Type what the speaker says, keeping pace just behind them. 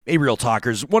Hey, Real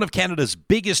Talkers. One of Canada's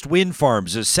biggest wind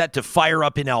farms is set to fire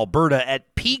up in Alberta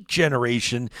at peak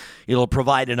generation. It'll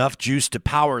provide enough juice to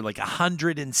power like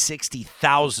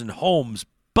 160,000 homes.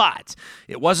 But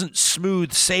it wasn't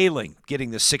smooth sailing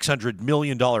getting the $600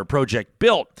 million project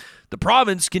built. The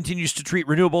province continues to treat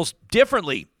renewables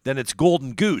differently than its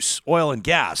golden goose, oil and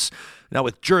gas. Now,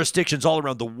 with jurisdictions all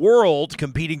around the world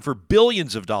competing for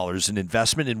billions of dollars in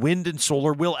investment in wind and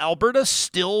solar, will Alberta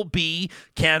still be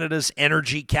Canada's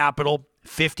energy capital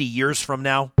 50 years from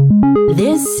now?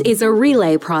 This is a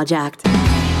relay project.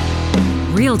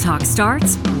 Real Talk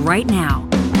starts right now.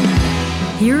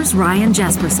 Here's Ryan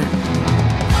Jesperson.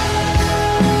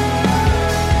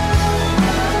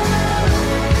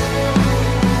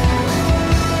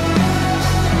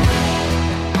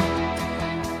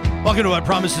 Welcome to what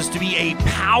promises to be a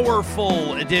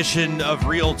powerful edition of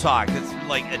Real Talk. It's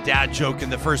like a dad joke in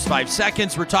the first 5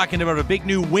 seconds. We're talking about a big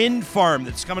new wind farm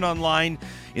that's coming online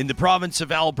in the province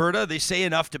of Alberta. They say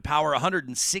enough to power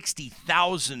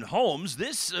 160,000 homes.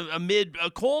 This amid a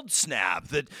cold snap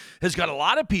that has got a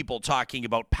lot of people talking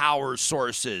about power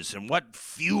sources and what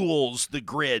fuels the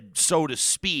grid, so to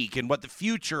speak, and what the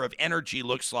future of energy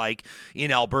looks like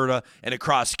in Alberta and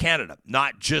across Canada.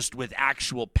 Not just with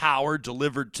actual power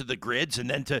delivered to the grids and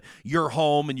then to your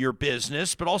home and your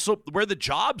business, but also where the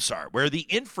jobs are, where the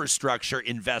infrastructure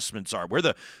investments are, where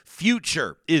the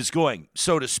future is going,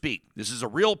 so to speak. This is a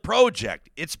real project.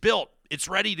 It's built. It's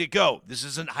ready to go. This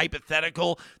isn't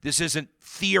hypothetical. This isn't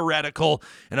theoretical.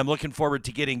 And I'm looking forward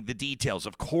to getting the details.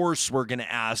 Of course, we're going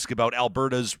to ask about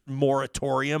Alberta's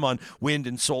moratorium on wind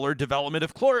and solar development.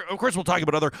 Of course, we'll talk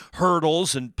about other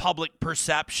hurdles and public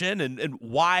perception and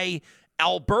why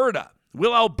Alberta.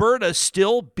 Will Alberta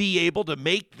still be able to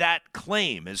make that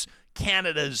claim as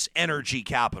Canada's energy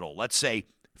capital, let's say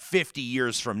 50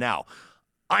 years from now?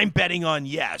 I'm betting on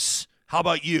yes. How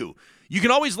about you? You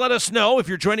can always let us know if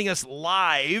you're joining us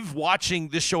live, watching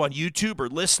this show on YouTube or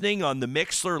listening on the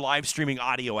Mixlr live streaming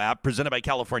audio app presented by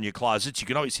California Closets. You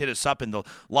can always hit us up in the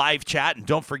live chat. And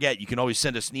don't forget, you can always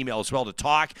send us an email as well to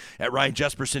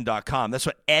talk@ryanjesperson.com. That's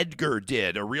what Edgar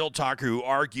did, a real talker who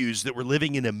argues that we're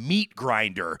living in a meat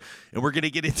grinder. And we're going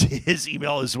to get into his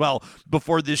email as well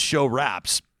before this show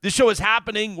wraps. This show is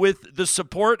happening with the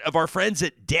support of our friends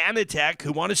at Danatech,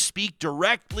 who want to speak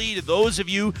directly to those of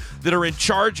you that are in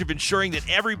charge of ensuring that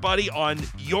everybody on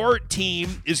your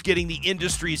team is getting the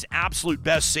industry's absolute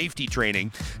best safety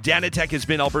training. Danatech has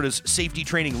been Alberta's safety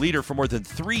training leader for more than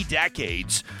 3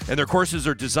 decades, and their courses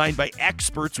are designed by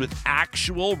experts with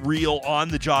actual, real,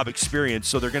 on-the-job experience,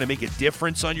 so they're going to make a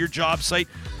difference on your job site.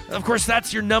 Of course,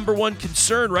 that's your number one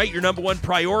concern, right? Your number one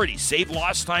priority. Save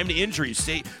lost time to injuries.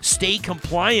 Stay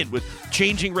compliant with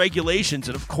changing regulations.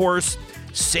 And, of course,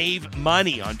 save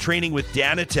money on training with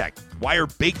Danatech. Why are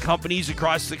big companies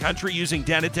across the country using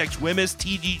Danatech's WMIS,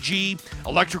 TDG,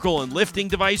 electrical and lifting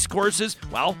device courses?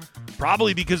 Well,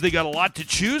 probably because they got a lot to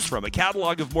choose from, a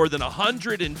catalog of more than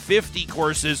 150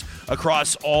 courses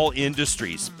across all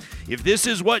industries. If this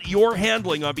is what you're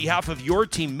handling on behalf of your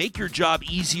team, make your job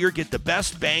easier, get the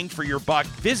best bang for your buck.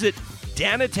 Visit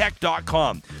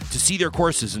danatech.com to see their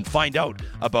courses and find out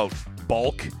about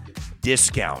bulk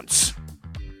discounts.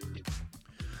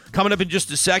 Coming up in just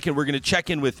a second, we're going to check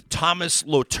in with Thomas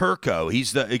Loturco.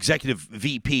 He's the executive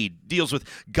VP, deals with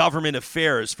government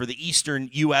affairs for the Eastern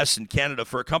U.S. and Canada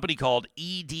for a company called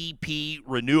EDP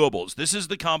Renewables. This is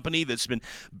the company that's been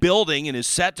building and is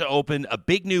set to open a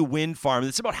big new wind farm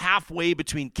that's about halfway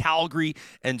between Calgary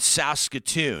and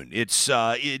Saskatoon. It's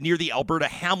near the Alberta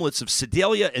hamlets of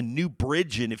Sedalia and New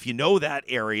Bridgeon, if you know that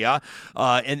area.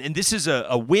 And this is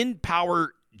a wind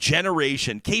power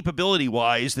generation,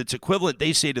 capability-wise, that's equivalent,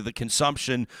 they say, to the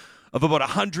consumption of about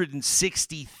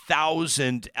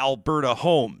 160,000 Alberta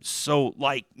homes. So,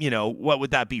 like, what would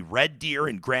that be? Red Deer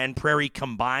and Grand Prairie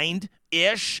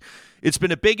combined-ish? It's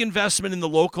been a big investment in the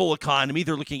local economy.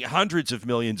 They're looking at hundreds of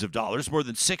millions of dollars, more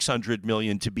than $600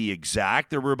 million to be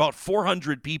exact. There were about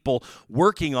 400 people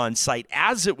working on site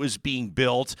as it was being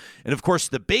built. And of course,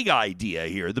 the big idea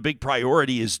here, the big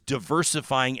priority is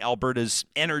diversifying Alberta's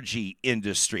energy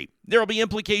industry. There will be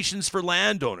implications for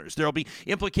landowners. There will be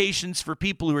implications for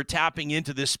people who are tapping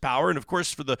into this power, and of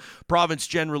course for the province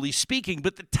generally speaking.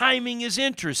 But the timing is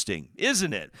interesting,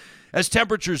 isn't it? As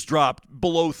temperatures dropped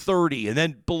below 30 and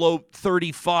then below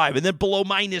 35 and then below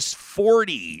minus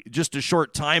 40 just a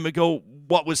short time ago,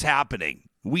 what was happening?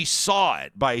 We saw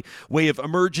it by way of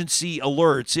emergency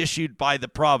alerts issued by the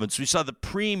province. We saw the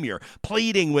premier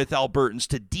pleading with Albertans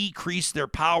to decrease their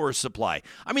power supply.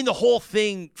 I mean, the whole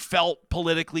thing felt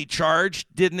politically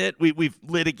charged, didn't it? We've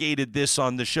litigated this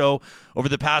on the show over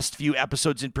the past few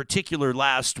episodes, in particular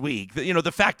last week.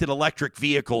 The fact that electric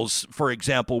vehicles, for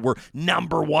example, were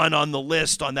number one on the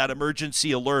list on that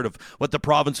emergency alert of what the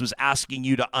province was asking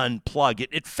you to unplug.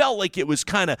 It felt like it was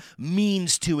kind of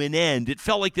means to an end. It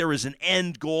felt like there was an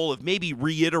end goal of maybe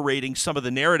reiterating some of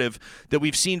the narrative that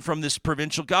we've seen from this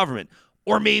provincial government.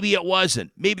 Or maybe it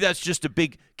wasn't. Maybe that's just a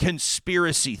big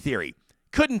conspiracy theory.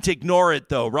 Couldn't ignore it,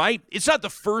 though, right? It's not the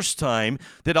first time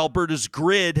that Alberta's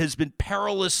grid has been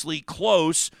perilously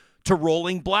close to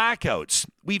rolling blackouts.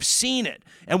 We've seen it.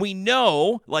 And we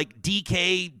know, like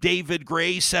DK David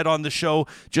Gray said on the show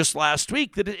just last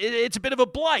week, that it's a bit of a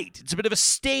blight. It's a bit of a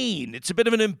stain. It's a bit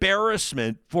of an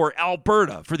embarrassment for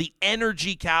Alberta, for the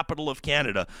energy capital of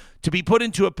Canada, to be put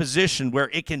into a position where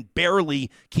it can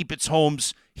barely keep its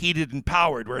homes heated and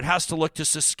powered, where it has to look to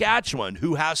Saskatchewan,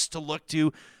 who has to look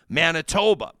to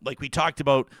Manitoba, like we talked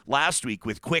about last week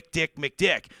with Quick Dick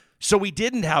McDick. So we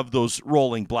didn't have those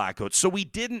rolling blackouts. So we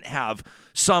didn't have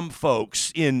some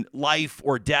folks in life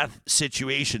or death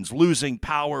situations losing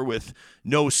power with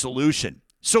no solution.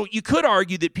 So you could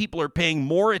argue that people are paying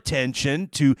more attention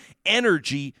to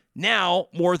energy now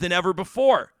more than ever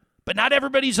before. But not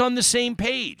everybody's on the same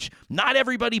page. Not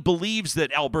everybody believes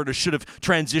that Alberta should have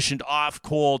transitioned off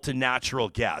coal to natural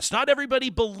gas. Not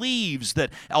everybody believes that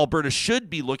Alberta should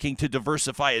be looking to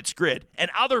diversify its grid.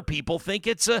 And other people think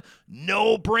it's a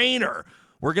no-brainer.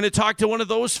 We're going to talk to one of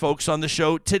those folks on the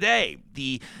show today,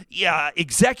 the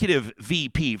executive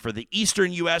VP for the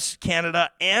Eastern U.S.,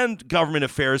 Canada, and Government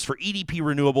Affairs for EDP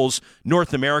Renewables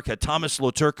North America, Thomas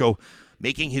Loturco,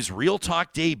 making his Real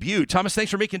Talk debut. Thomas, thanks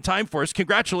for making time for us.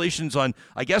 Congratulations on,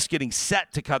 I guess, getting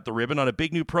set to cut the ribbon on a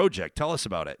big new project. Tell us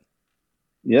about it.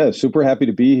 Yeah, super happy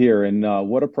to be here. And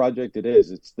what a project it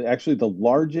is. It's actually the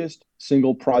largest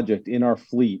single project in our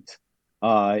fleet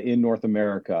in North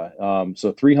America.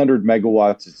 So 300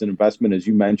 megawatts. It's an investment, as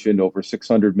you mentioned, over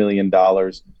 $600 million.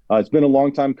 It's been a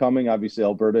long time coming. Obviously,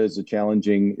 Alberta is a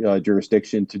challenging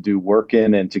jurisdiction to do work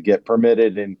in and to get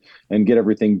permitted and get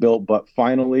everything built. But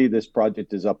finally, this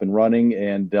project is up and running,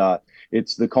 and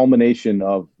it's the culmination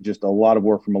of just a lot of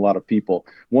work from a lot of people.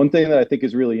 One thing that I think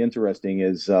is really interesting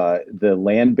is the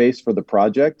land base for the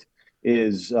project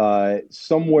is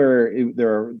somewhere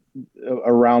there are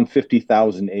around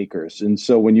 50,000 acres. And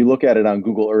so when you look at it on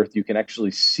Google Earth, you can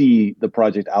actually see the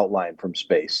project outline from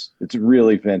space. It's a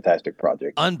really fantastic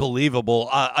project.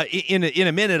 Unbelievable. In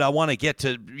a minute, I want to get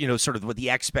to, sort of what the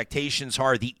expectations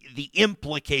are, the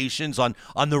implications on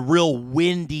the real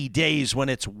windy days when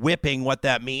it's whipping, what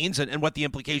that means, and what the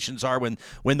implications are when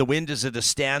the wind is at a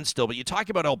standstill. But you talk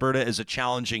about Alberta as a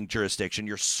challenging jurisdiction.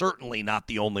 You're certainly not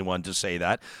the only one to say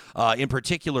that. In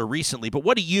particular recently. But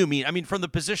what do you mean? I mean, from the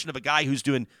position of a guy who's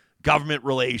doing government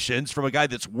relations, from a guy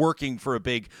that's working for a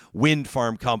big wind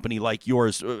farm company like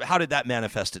yours, how did that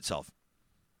manifest itself?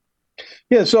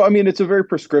 Yeah, so I mean, it's a very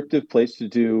prescriptive place to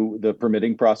do the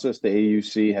permitting process. The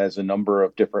AUC has a number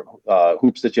of different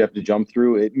hoops that you have to jump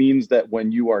through. It means that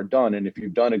when you are done, and if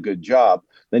you've done a good job,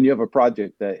 then you have a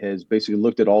project that has basically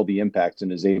looked at all the impacts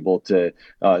and is able to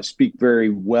speak very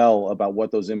well about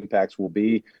what those impacts will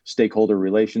be, stakeholder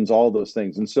relations, all those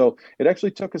things. And so it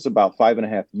actually took us about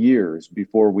 5.5 years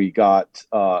before we got,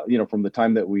 from the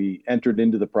time that we entered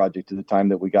into the project to the time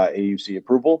that we got AUC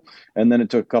approval. And then it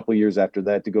took a couple of years after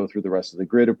that to go through the rest of the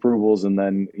grid approvals and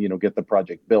then, get the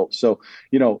project built. So,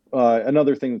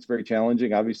 another thing that's very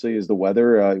challenging, obviously, is the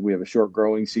weather. We have a short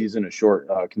growing season, a short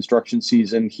construction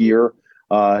season here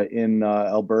in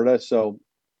Alberta. So,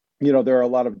 there are a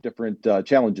lot of different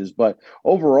challenges, but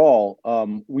overall,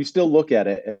 we still look at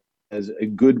it as a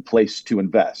good place to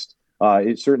invest.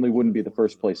 It certainly wouldn't be the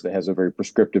first place that has a very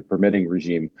prescriptive permitting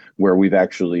regime where we've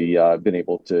actually been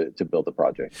able to build the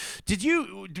project.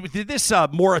 Did this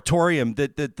moratorium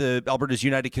that the Alberta's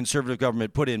United Conservative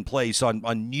government put in place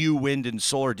on new wind and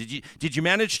solar, did you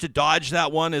manage to dodge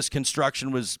that one as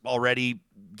construction was already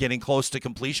getting close to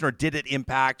completion, or did it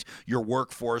impact your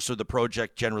workforce or the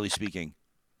project generally speaking?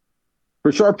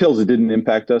 For Sharp Hills, it didn't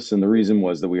impact us, and the reason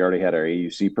was that we already had our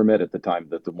AUC permit at the time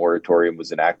that the moratorium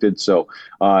was enacted, so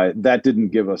that didn't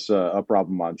give us a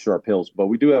problem on Sharp Hills. But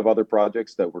we do have other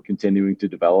projects that we're continuing to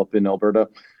develop in Alberta,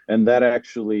 and that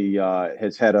actually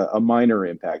has had a minor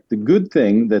impact. The good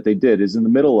thing that they did is in the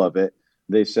middle of it,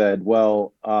 they said,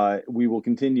 well, we will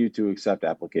continue to accept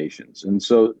applications. And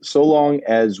so long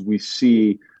as we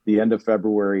see the end of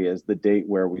February as the date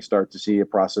where we start to see a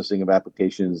processing of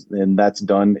applications, and that's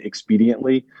done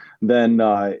expediently, then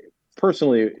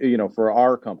personally, for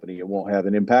our company, it won't have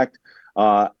an impact.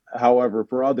 However,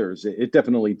 for others, it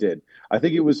definitely did. I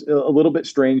think it was a little bit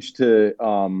strange to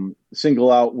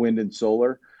single out wind and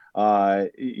solar.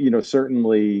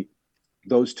 Certainly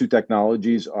those two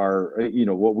technologies are,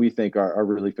 what we think are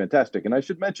really fantastic. And I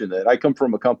should mention that I come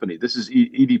from a company. This is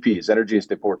EDP, is Energias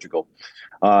de Portugal.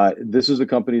 This is a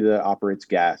company that operates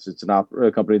gas. It's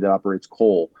a company that operates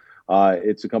coal.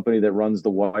 It's a company that runs the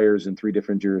wires in 3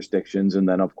 different jurisdictions. And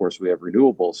then, of course, we have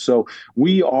renewables. So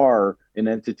we are an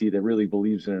entity that really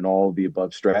believes in an all of the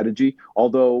above strategy,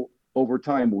 although over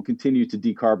time we'll continue to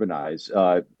decarbonize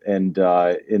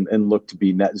and look to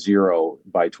be net zero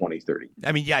by 2030.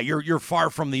 I mean, yeah, you're far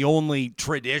from the only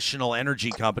traditional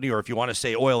energy company, or if you want to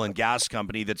say oil and gas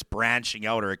company, that's branching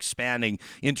out or expanding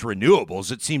into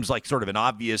renewables. It seems like sort of an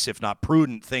obvious, if not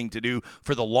prudent, thing to do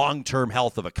for the long-term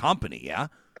health of a company, yeah?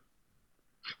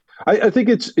 I think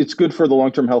it's good for the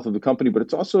long-term health of the company, but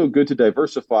it's also good to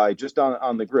diversify just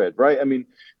on the grid, right? I mean,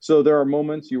 so there are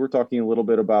moments. You were talking a little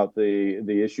bit about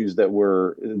the issues that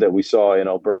we saw in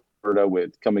Alberta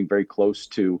with coming very close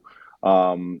to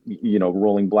rolling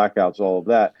blackouts, all of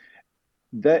that.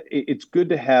 That it's good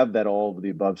to have that all of the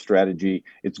above strategy.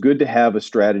 It's good to have a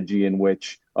strategy in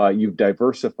which you've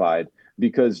diversified,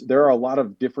 because there are a lot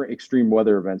of different extreme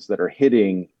weather events that are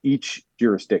hitting each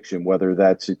jurisdiction, whether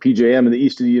that's PJM in the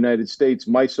east of the United States,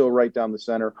 MISO right down the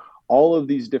center. All of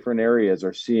these different areas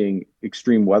are seeing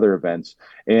extreme weather events,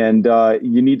 and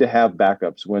you need to have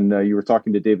backups. When you were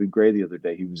talking to David Gray the other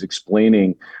day, he was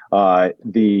explaining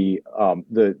the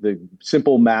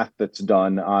simple math that's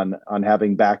done on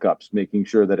having backups, making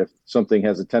sure that if something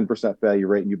has a 10% failure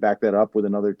rate and you back that up with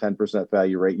another 10%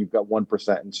 failure rate, you've got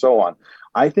 1% and so on.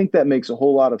 I think that makes a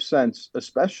whole lot of sense,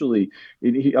 especially,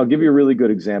 I'll give you a really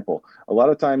good example. A lot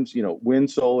of times,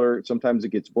 wind, solar, sometimes it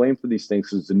gets blamed for these things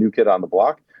because it's a new kid on the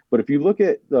block. But if you look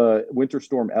at the Winter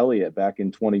Storm Elliott back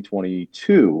in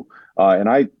 2022,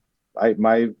 and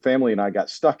my family and I got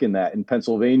stuck in that in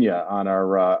Pennsylvania on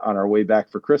our way back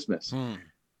for Christmas.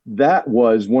 That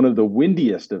was one of the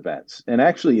windiest events. And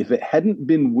actually, if it hadn't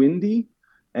been windy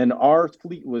and our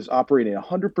fleet was operating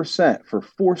 100% for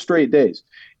 4 straight days,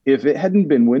 if it hadn't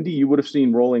been windy, you would have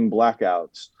seen rolling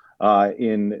blackouts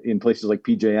in places like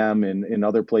PJM and in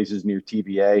other places near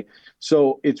TVA.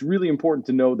 So it's really important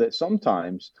to know that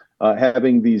sometimes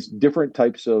having these different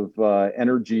types of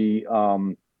energy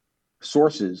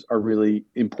sources are really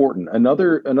important.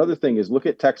 Another thing is, look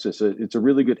at Texas. It's a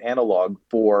really good analog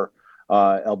for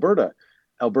Alberta.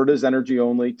 Alberta is energy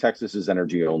only. Texas is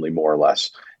energy only, more or less.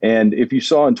 And if you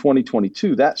saw in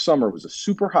 2022, that summer was a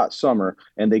super hot summer,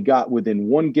 and they got within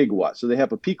 1 gigawatt. So they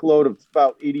have a peak load of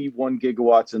about 81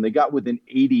 gigawatts, and they got within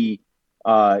 80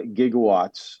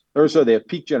 gigawatts. Or so they have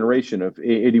peak generation of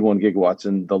 81 gigawatts,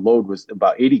 and the load was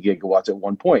about 80 gigawatts at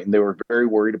one point, and they were very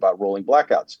worried about rolling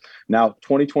blackouts. Now,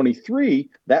 2023,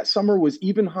 that summer was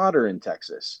even hotter in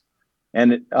Texas.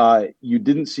 And you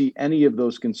didn't see any of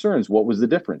those concerns. What was the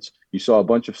difference? You saw a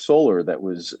bunch of solar that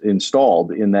was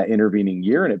installed in that intervening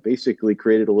year, and it basically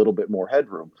created a little bit more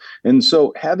headroom. And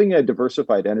so having a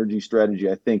diversified energy strategy,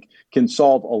 I think, can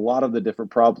solve a lot of the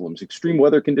different problems. Extreme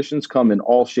weather conditions come in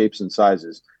all shapes and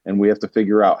sizes, and we have to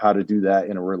figure out how to do that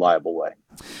in a reliable way.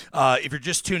 If you're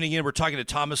just tuning in, we're talking to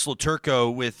Thomas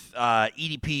Laturco with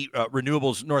EDP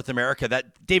Renewables North America.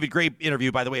 That David Gray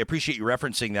interview, by the way, I appreciate you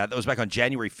referencing that. That was back on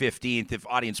January 15th. If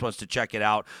audience wants to check it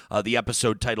out, the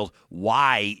episode titled,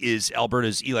 "Why is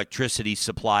Alberta's Electricity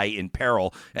Supply in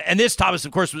Peril?" And this, Thomas,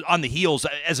 of course, was on the heels.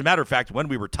 As a matter of fact, when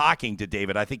we were talking to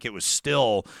David, I think it was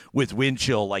still with wind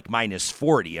chill like minus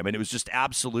 40. I mean, it was just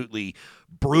absolutely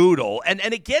brutal. And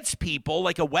it gets people,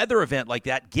 like a weather event like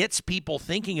that, gets people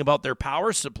thinking about their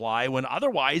power supply when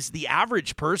otherwise the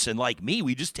average person like me,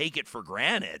 we just take it for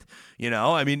granted.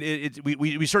 I mean,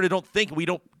 we sort of don't think, we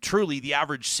don't truly, the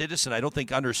average citizen, I don't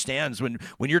think understands when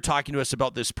you're talking to us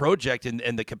about this project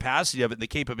and the capacity of it and the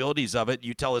capabilities of it.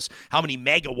 You tell us how many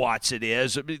megawatts it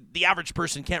is. The average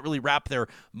person can't really wrap their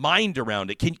mind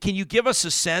around it. Can you give us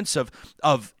a sense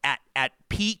of at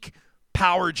peak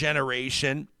power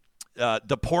generation,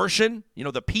 the portion,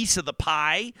 the piece of the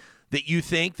pie that you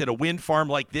think that a wind farm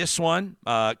like this one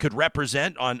could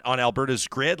represent on Alberta's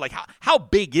grid? Like, how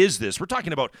big is this? We're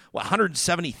talking about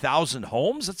 170,000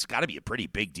 homes? That's got to be a pretty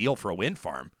big deal for a wind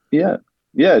farm. Yeah.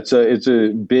 Yeah, it's a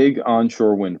big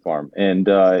onshore wind farm, and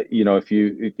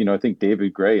if I think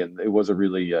David Gray, and it was a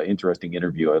really interesting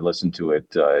interview. I listened to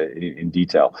it in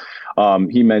detail.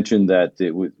 He mentioned that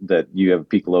that you have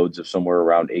peak loads of somewhere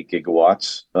around 8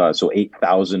 gigawatts, so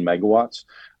 8,000 megawatts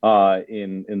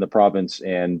in the province.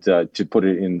 And to put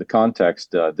it in the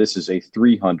context, this is a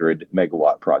 300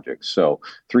 megawatt project. So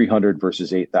 300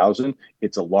 versus 8,000.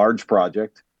 It's a large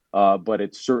project, but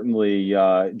it's certainly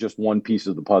just one piece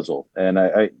of the puzzle. And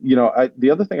the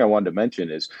other thing I wanted to mention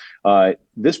is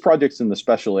this project's in the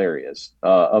special areas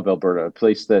of Alberta, a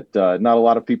place that not a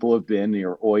lot of people have been,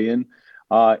 near Oyen,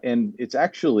 and it's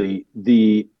actually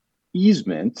the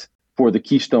easement for the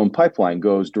Keystone Pipeline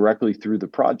goes directly through the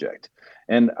project.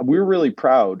 And we're really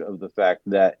proud of the fact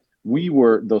that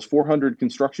those 400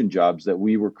 construction jobs that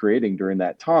we were creating during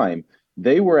that time,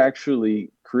 they were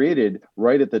actually created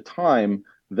right at the time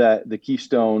that the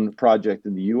Keystone project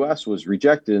in the US was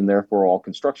rejected, and therefore all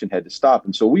construction had to stop.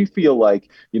 And so we feel like,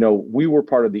 we were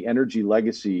part of the energy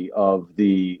legacy of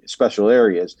the special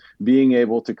areas, being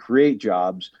able to create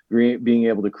jobs, being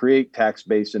able to create tax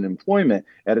base and employment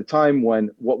at a time when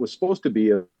what was supposed to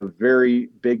be a very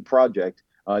big project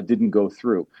didn't go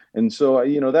through. And so,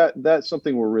 that's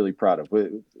something we're really proud of.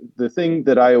 The thing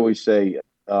that I always say,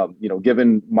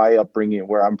 given my upbringing,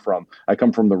 where I'm from, I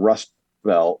come from the Rust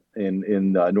Belt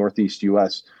in Northeast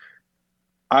U.S.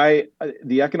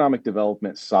 The economic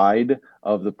development side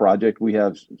of the project, we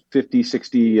have 50,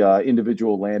 60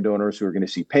 individual landowners who are going to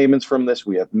see payments from this.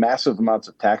 We have massive amounts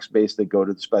of tax base that go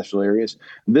to the special areas.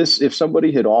 If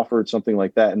somebody had offered something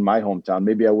like that in my hometown,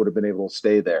 maybe I would have been able to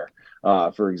stay there,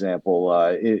 for example.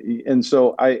 And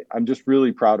so I'm just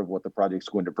really proud of what the project's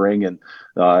going to bring, and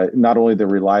not only the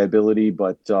reliability,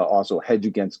 but also a hedge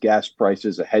against gas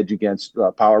prices, a hedge against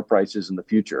power prices in the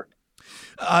future.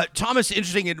 Thomas,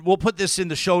 interesting, and we'll put this in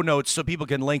the show notes so people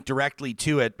can link directly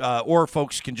to it, or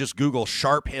folks can just Google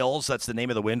Sharp Hills. That's the name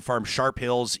of the wind farm, Sharp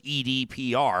Hills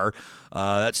EDPR.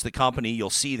 That's the company. You'll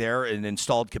see there an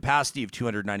installed capacity of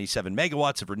 297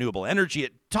 megawatts of renewable energy.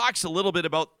 It talks a little bit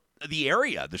about the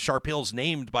area, the Sharp Hills,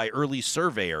 named by early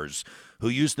surveyors who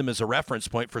used them as a reference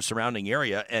point for surrounding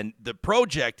area. And the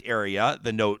project area,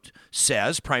 the note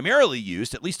says, primarily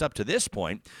used, at least up to this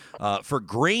point, for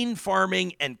grain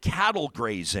farming and cattle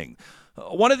grazing.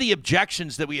 One of the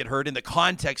objections that we had heard in the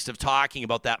context of talking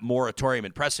about that moratorium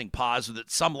and pressing pause was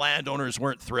that some landowners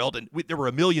weren't thrilled, and there were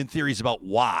a million theories about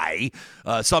why.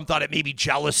 Some thought it may be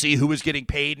jealousy, who was getting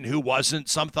paid and who wasn't.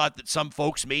 Some thought that some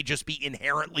folks may just be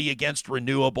inherently against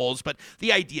renewables. But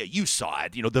the idea, you saw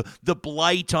it, the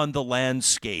blight on the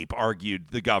landscape, argued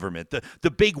the government,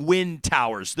 the big wind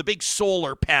towers, the big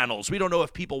solar panels. We don't know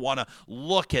if people want to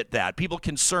look at that. People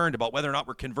concerned about whether or not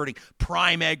we're converting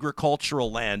prime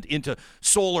agricultural land into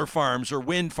solar farms or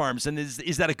wind farms, and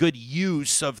is that a good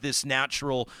use of this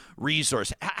natural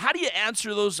resource? How do you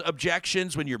answer those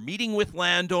objections when you're meeting with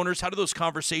landowners? How do those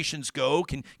conversations go?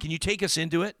 Can you take us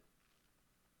into it?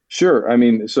 Sure. I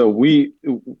mean, so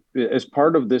as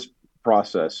part of this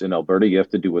process in Alberta, you have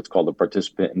to do what's called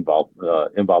a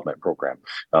involvement program,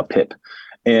 PIP,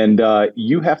 and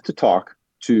you have to talk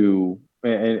to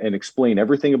and explain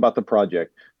everything about the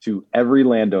project to every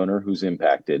landowner who's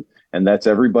impacted. And that's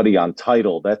everybody on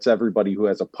title. That's everybody who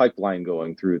has a pipeline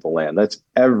going through the land. That's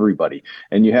everybody.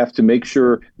 And you have to make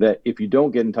sure that if you don't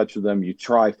get in touch with them, you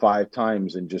try 5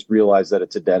 times and just realize that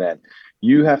it's a dead end.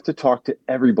 You have to talk to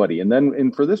everybody.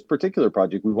 And for this particular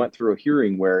project, we went through a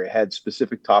hearing where it had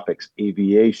specific topics: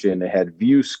 aviation, it had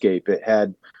viewscape, it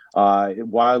had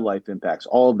wildlife impacts,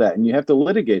 all of that. And you have to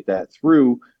litigate that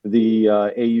through the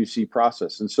AUC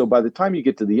process. And so by the time you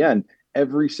get to the end,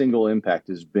 every single impact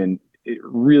has been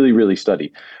really, really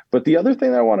studied. But the other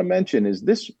thing I want to mention is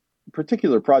this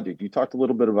particular project. You talked a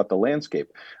little bit about the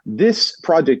landscape. This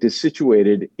project is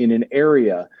situated in an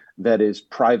area that is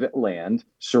private land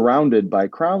surrounded by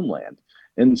Crown land.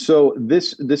 And so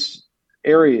this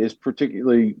area is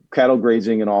particularly cattle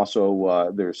grazing, and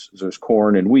also there's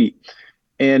corn and wheat.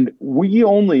 And we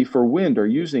only, for wind, are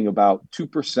using about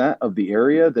 2% of the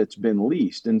area that's been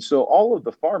leased. And so all of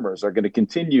the farmers are going to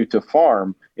continue to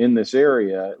farm in this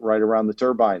area right around the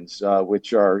turbines,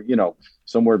 which are,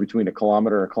 somewhere between a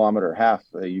kilometer and a half.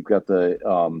 You've got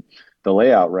the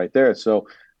layout right there. So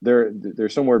they're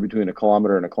somewhere between a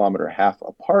kilometer and a half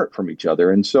apart from each other.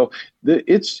 And so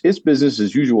it's business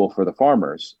as usual for the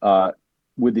farmers.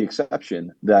 With the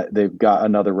exception that they've got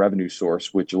another revenue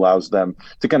source, which allows them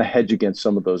to kind of hedge against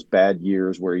some of those bad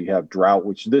years where you have drought,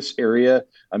 which this area,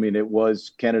 I mean, it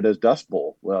was Canada's Dust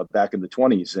Bowl back in the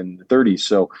 20s and 30s.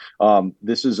 So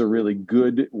this is a really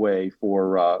good way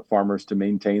for farmers to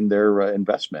maintain their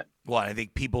investment. Well, I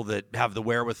think people that have the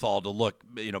wherewithal to look,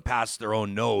 past their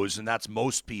own nose, and that's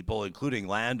most people, including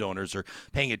landowners, are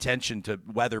paying attention to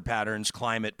weather patterns,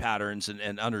 climate patterns,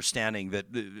 and understanding that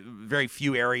very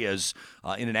few areas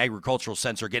in an agricultural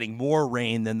sense are getting more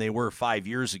rain than they were 5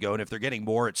 years ago. And if they're getting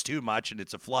more, it's too much, and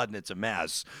it's a flood, and it's a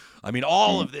mess. I mean,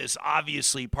 all of this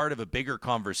obviously part of a bigger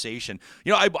conversation.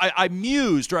 I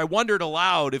mused, or I wondered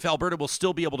aloud if Alberta will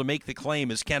still be able to make the claim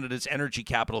as Canada's energy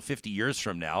capital 50 years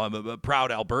from now. I'm a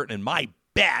proud Albertan, and my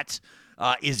bet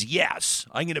is yes.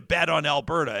 I'm going to bet on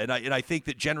Alberta, and I think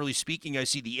that generally speaking, I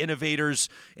see the innovators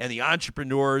and the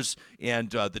entrepreneurs and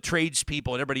the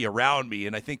tradespeople and everybody around me,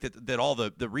 and I think that all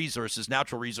the resources,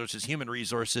 natural resources, human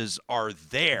resources are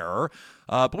there.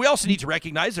 But we also need to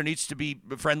recognize there needs to be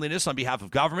friendliness on behalf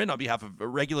of government, on behalf of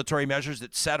regulatory measures,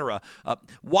 et cetera.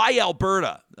 Why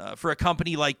Alberta for a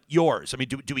company like yours? I mean,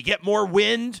 do we get more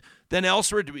wind than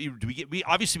elsewhere? We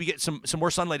obviously get some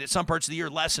more sunlight at some parts of the year,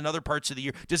 less in other parts of the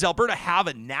year. Does Alberta have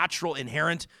a natural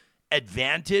inherent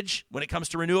advantage when it comes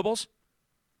to renewables?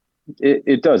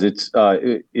 It does. It's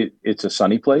a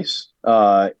sunny place,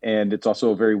 and it's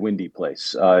also a very windy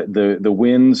place. The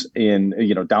winds in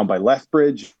down by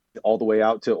Lethbridge all the way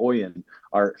out to Oyen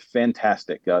are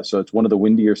fantastic. So it's one of the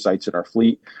windier sites in our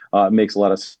fleet. It makes a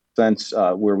lot of sense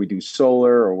where we do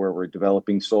solar or where we're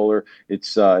developing solar.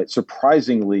 It's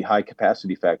surprisingly high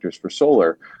capacity factors for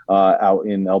solar out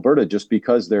in Alberta, just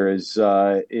because there is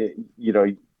a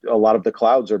lot of the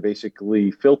clouds are basically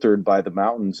filtered by the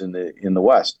mountains in the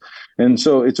west, and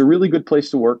so it's a really good place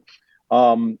to work.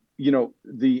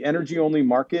 The energy only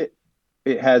market,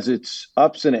 it has its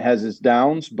ups and it has its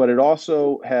downs, but it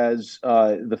also has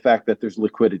the fact that there's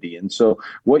liquidity. And so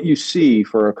what you see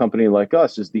for a company like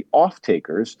us is the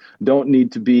off-takers don't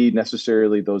need to be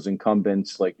necessarily those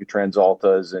incumbents like your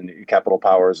TransAltas and your Capital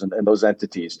Powers and those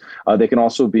entities. They can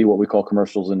also be what we call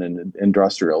commercials and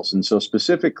industrials. And so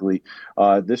specifically,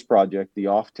 this project, the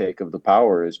off-take of the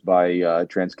power is by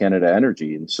TransCanada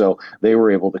Energy. And so they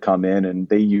were able to come in and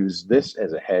they use this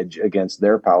as a hedge against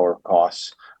their power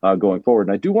costs going forward.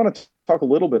 And I do want to talk a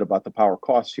little bit about the power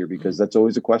costs here, because that's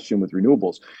always a question with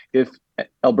renewables. If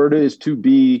Alberta is to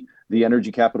be the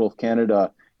energy capital of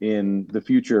Canada in the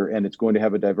future, and it's going to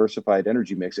have a diversified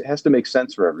energy mix, it has to make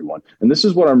sense for everyone. And this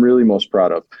is what I'm really most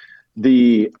proud of.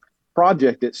 The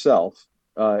project itself,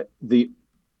 the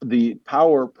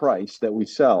power price that we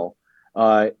sell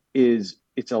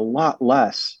it's a lot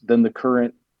less than the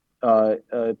current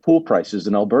pool prices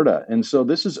in Alberta. And so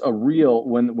this is a real,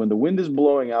 when the wind is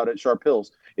blowing out at Sharp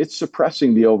Hills, it's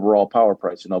suppressing the overall power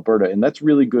price in Alberta. And that's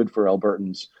really good for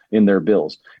Albertans in their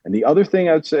bills. And the other thing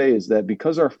I'd say is that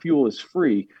because our fuel is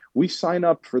free, we sign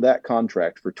up for that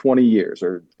contract for 20 years,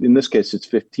 or in this case, it's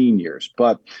 15 years.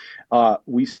 But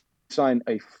we sign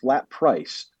a flat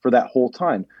price for that whole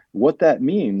time. What that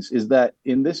means is that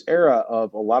in this era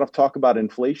of a lot of talk about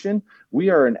inflation, we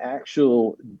are an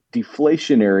actual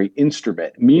deflationary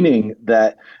instrument, meaning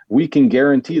that we can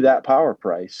guarantee that power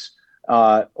price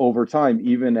over time,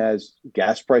 even as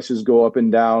gas prices go up and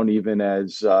down, even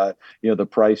as the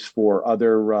price for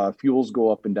other fuels go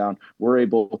up and down. We're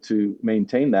able to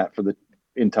maintain that for the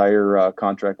entire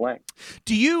contract length.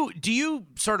 Do you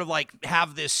sort of like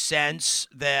have this sense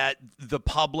that the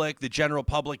public, the general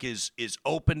public, is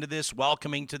open to this,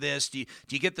 welcoming to this? Do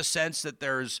you get the sense that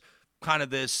there's kind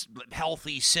of this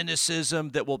healthy cynicism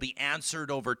that will be answered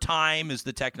over time as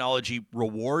the technology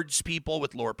rewards people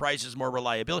with lower prices, more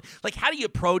reliability? Like, how do you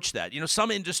approach that? Some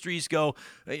industries go,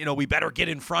 we better get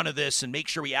in front of this and make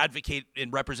sure we advocate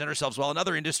and represent ourselves well. And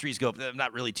other industries go, I'm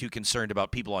not really too concerned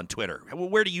about people on Twitter.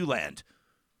 Where do you land?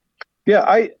 Yeah,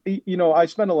 I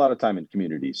spend a lot of time in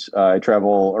communities. I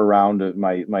travel around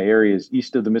my areas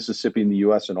east of the Mississippi in the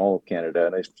U.S. and all of Canada.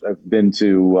 And I've been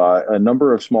to a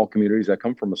number of small communities. I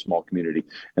come from a small community.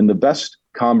 And the best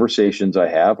conversations I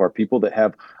have are people that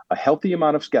have a healthy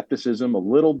amount of skepticism, a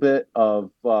little bit of,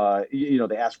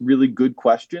 they ask really good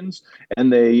questions,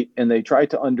 and they try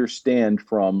to understand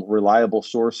from reliable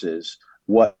sources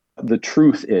what the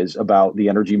truth is about the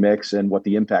energy mix and what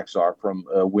the impacts are from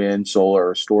a wind, solar,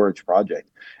 or storage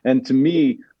project. And to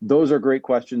me, those are great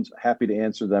questions. Happy to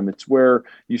answer them. It's where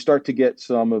you start to get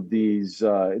some of these,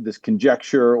 this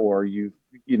conjecture, or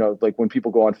like when people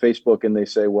go on Facebook and they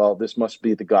say, well, this must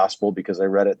be the gospel because I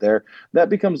read it there. That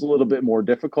becomes a little bit more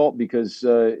difficult because,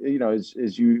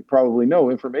 as you probably know,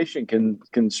 information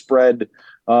can spread,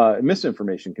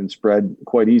 misinformation can spread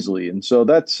quite easily. And so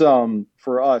that's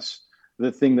for us,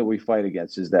 the thing that we fight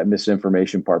against is that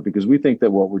misinformation part, because we think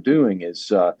that what we're doing is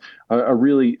a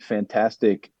really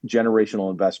fantastic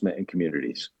generational investment in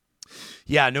communities.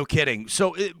 Yeah, no kidding.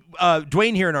 So,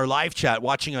 Dwayne here in our live chat,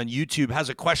 watching on YouTube, has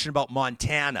a question about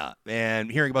Montana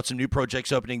and hearing about some new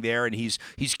projects opening there, and he's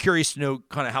curious to know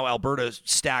kind of how Alberta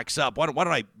stacks up. Why don't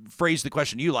I phrase the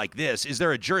question to you like this: Is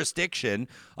there a jurisdiction,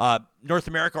 North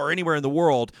America or anywhere in the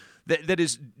world, that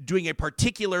is doing a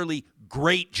particularly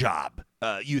great job?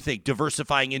 You think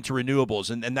diversifying into renewables,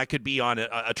 and that could be on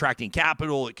attracting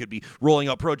capital, it could be rolling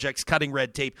out projects, cutting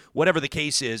red tape, whatever the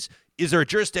case is. Is there a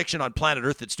jurisdiction on planet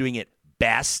Earth that's doing it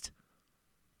best?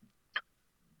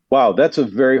 Wow, that's a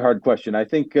very hard question. I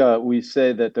think we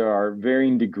say that there are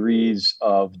varying degrees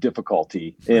of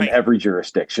difficulty in Right. every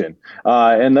jurisdiction,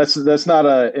 and that's not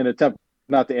an attempt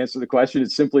not to answer the question.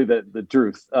 It's simply the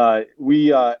truth. I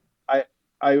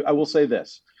will say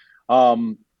this.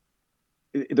 Um,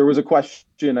 there was a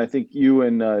question. I think you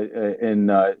and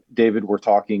David were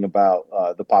talking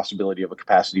about the possibility of a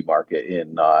capacity market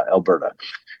in Alberta,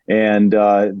 and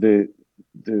the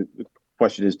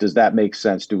question is, does that make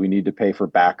sense? Do we need to pay for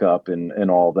backup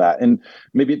and all that? And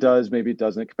maybe it does, maybe it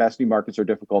doesn't. Capacity markets are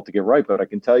difficult to get right, but I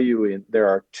can tell you there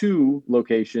are two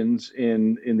locations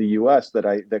in the U.S.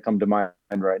 that come to mind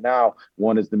right now.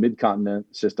 One is the Mid-Continent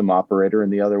System Operator,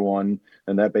 and the other one,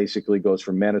 and that basically goes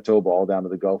from Manitoba all down to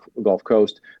the Gulf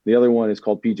Coast. The other one is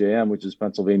called PJM, which is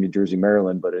Pennsylvania, Jersey,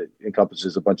 Maryland, but it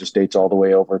encompasses a bunch of states all the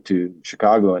way over to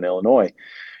Chicago and Illinois.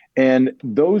 And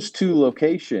those two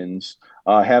locations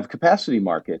have capacity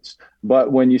markets.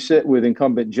 But when you sit with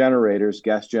incumbent generators,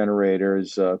 gas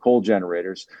generators, coal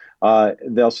generators,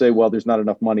 they'll say, well, there's not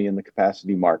enough money in the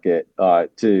capacity market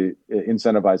to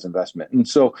incentivize investment. And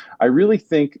so I really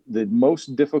think the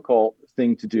most difficult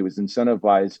thing to do is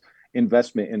incentivize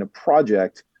investment in a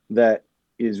project that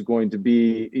is going to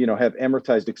be, have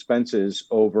amortized expenses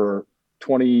over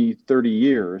 20, 30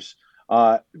 years.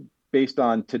 Based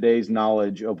on today's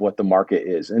knowledge of what the market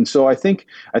is. And so I think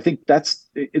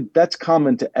that's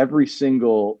common to every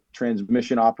single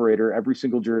transmission operator, every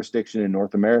single jurisdiction in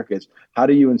North America. Is how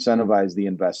do you incentivize the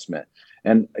investment?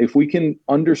 And if we can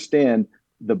understand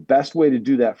the best way to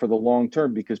do that for the long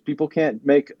term, because people can't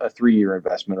make a 3-year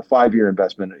investment, a 5-year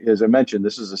investment. As I mentioned,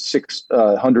 this is a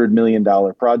 $600 million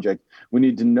project. We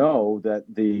need to know that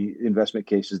the investment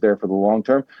case is there for the long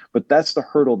term, but that's the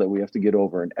hurdle that we have to get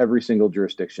over in every single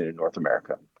jurisdiction in North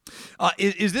America.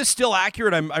 Is this still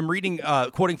accurate? I'm reading,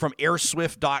 quoting from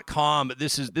airswift.com.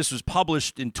 This was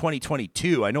published in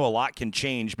 2022. I know a lot can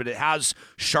change, but it has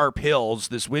Sharp Hills,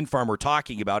 this wind farm we're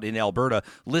talking about in Alberta,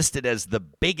 listed as the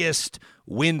biggest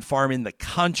wind farm in the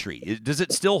country. Does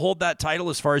it still hold that title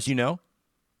as far as you know?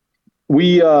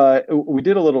 We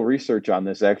did a little research on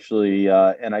this actually,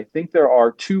 and I think there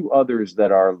are two others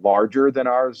that are larger than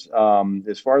ours.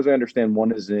 As far as I understand,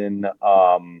 one is in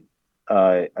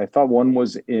I thought one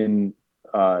was in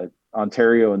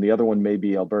Ontario, and the other one may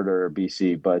be Alberta or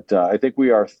BC, but I think we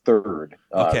are third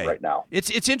right now.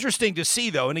 It's interesting to see,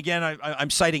 though, and again, I'm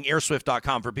citing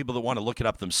airswift.com for people that want to look it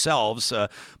up themselves,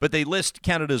 but they list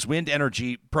Canada's wind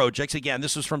energy projects. Again,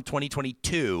 this was from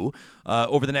 2022.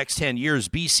 Over the next 10 years,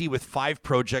 BC with 5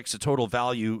 projects, a total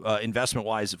value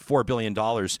investment-wise of $4 billion.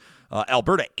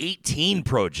 Alberta, 18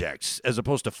 projects, as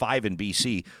opposed to 5 in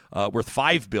BC, worth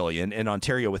 $5 billion, and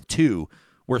Ontario with 2.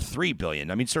 Worth $3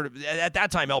 billion. I mean, sort of at that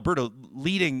time, Alberta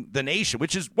leading the nation,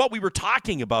 which is what we were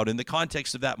talking about in the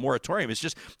context of that moratorium. It's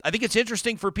just, I think it's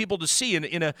interesting for people to see in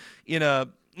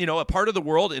a part of the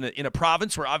world, in a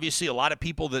province where obviously a lot of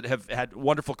people that have had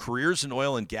wonderful careers in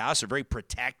oil and gas are very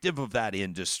protective of that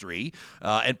industry,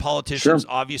 and politicians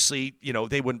obviously,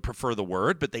 they wouldn't prefer the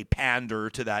word, but they pander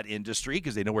to that industry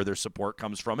because they know where their support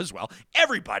comes from as well.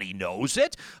 Everybody knows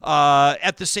it.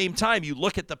 At the same time, you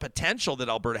look at the potential that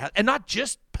Alberta has, and not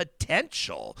just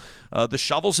potential, the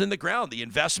shovels in the ground, the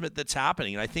investment that's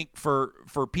happening. And I think for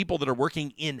people that are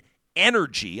working in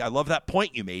energy, I love that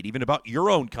point you made, even about your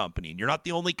own company. And you're not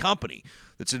the only company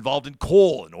that's involved in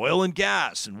coal and oil and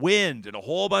gas and wind and a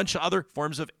whole bunch of other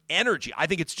forms of energy. I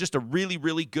think it's just a really,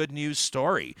 really good news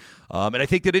story. And I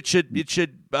think that it should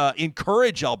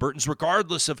encourage Albertans,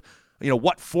 regardless of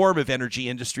what form of energy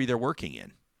industry they're working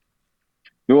in.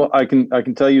 Well, I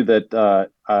can tell you that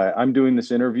I'm doing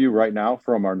this interview right now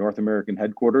from our North American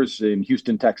headquarters in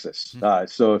Houston, Texas.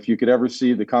 So if you could ever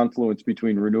see the confluence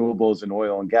between renewables and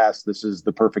oil and gas, this is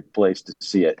the perfect place to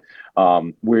see it.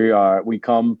 We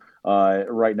come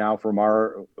right now from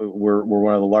we're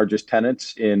one of the largest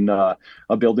tenants in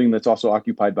a building that's also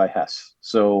occupied by Hess.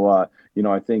 So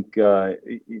I think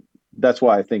that's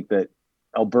why I think that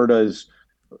Alberta's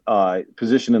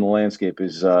position in the landscape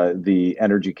is the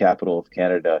energy capital of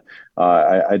Canada.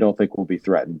 I don't think we'll be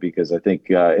threatened because I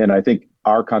think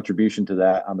our contribution to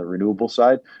that on the renewable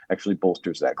side actually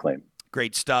bolsters that claim.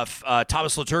 Great stuff.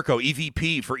 Thomas Laturco,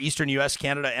 EVP for Eastern U.S.,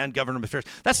 Canada, and Government Affairs.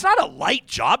 That's not a light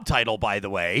job title, by the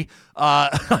way.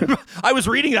 I was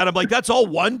reading that. I'm like, that's all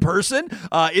one person?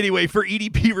 Anyway, for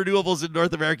EDP Renewables in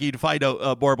North America, you can find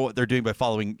out more about what they're doing by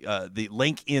following the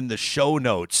link in the show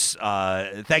notes.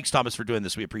 Thanks, Thomas, for doing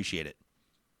this. We appreciate it.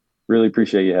 Really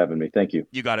appreciate you having me. Thank you.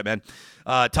 You got it, man.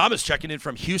 Thomas checking in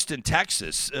from Houston,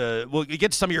 Texas. We'll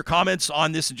get to some of your comments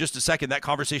on this in just a second. That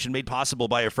conversation made possible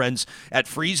by our friends at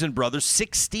Friesen Brothers.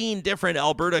 16 different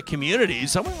Alberta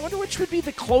communities. I wonder which would be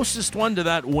the closest one to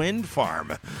that wind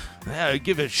farm.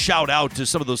 Give a shout out to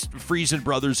some of those Friesen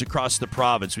Brothers across the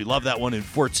province. We love that one in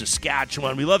Fort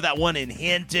Saskatchewan. We love that one in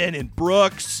Hinton and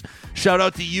Brooks. Shout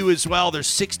out to you as well. There's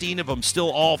 16 of them,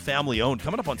 still all family owned.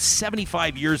 Coming up on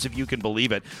 75 years, if you can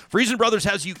believe it. Friesen Brothers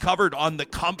has you covered on the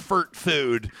comfort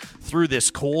food through this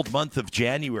cold month of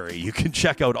January. You can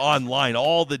check out online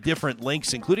all the different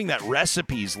links, including that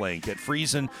recipes link at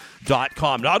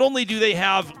friesen.com. Not only do they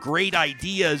have great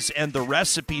ideas and the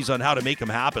recipes on how to make them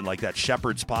happen, like that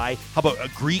shepherd's pie. How about a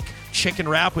Greek chicken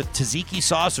wrap with tzatziki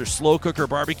sauce or slow cooker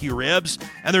barbecue ribs?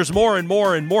 And there's more and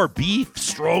more and more beef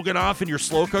stroganoff in your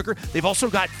slow cooker. They've also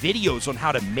got videos on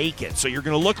how to make it, so you're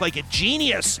going to look like a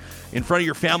genius in front of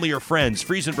your family or friends.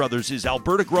 Friesen Brothers is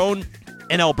Alberta grown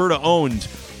and Alberta owned.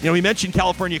 You know, we mentioned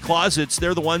California Closets.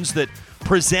 They're the ones that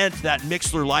present that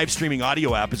Mixlr live streaming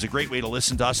audio app. Is a great way to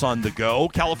listen to us on the go.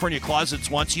 California Closets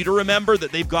wants you to remember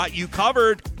that they've got you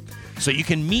covered so you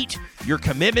can meet your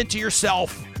commitment to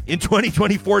yourself in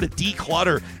 2024 to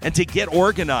declutter and to get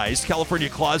organized. California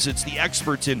Closets, the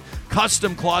experts in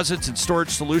custom closets and storage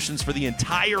solutions for the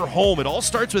entire home. It all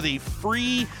starts with a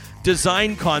free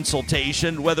design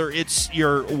consultation, whether it's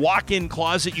your walk-in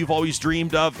closet you've always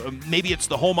dreamed of, maybe it's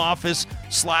the home office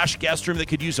 / guest room that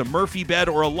could use a Murphy bed,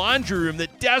 or a laundry room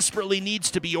that desperately needs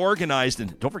to be organized.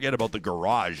 And don't forget about the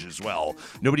garage as well.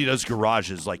 Nobody does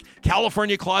garages like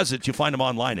California Closets. You'll find them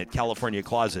online at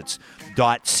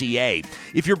californiaclosets.ca.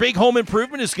 If your big home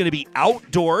improvement is going to be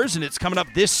outdoors and it's coming up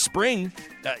this spring,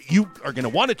 you are going to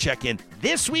want to check in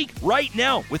this week, right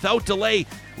now, without delay,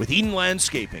 with Eden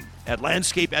Landscaping at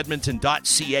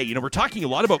landscapeedmonton.ca. You know, we're talking a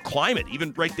lot about climate,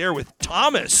 even right there with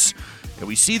Thomas. And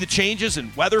we see the changes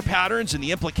in weather patterns and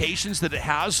the implications that it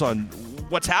has on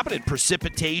what's happening,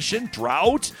 precipitation,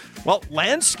 drought. Well,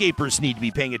 landscapers need to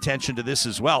be paying attention to this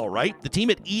as well, right? The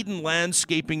team at Eden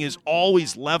Landscaping is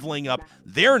always leveling up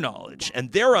their knowledge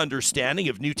and their understanding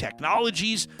of new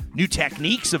technologies, new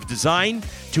techniques of design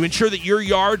to ensure that your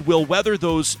yard will weather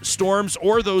those storms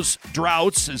or those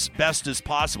droughts as best as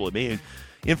possible. It may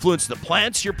influence the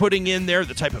plants you're putting in there,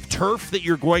 the type of turf that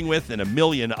you're going with, and a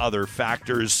million other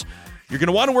factors. You're going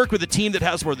to want to work with a team that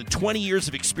has more than 20 years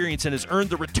of experience and has earned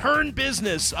the return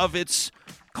business of its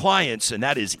clients, and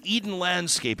that is Eden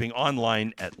Landscaping,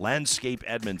 online at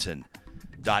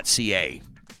landscapeedmonton.ca.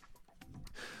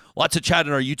 Lots of chat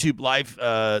on our YouTube live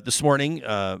this morning.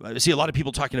 I see a lot of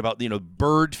people talking about,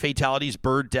 bird fatalities,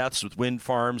 bird deaths with wind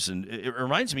farms, and it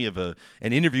reminds me of an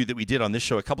interview that we did on this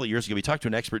show a couple of years ago. We talked to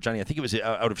an expert, Johnny, I think it was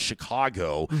out of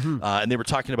Chicago, and they were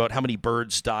talking about how many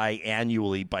birds die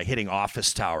annually by hitting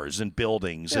office towers and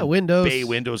buildings, and windows, bay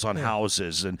windows on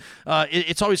houses, and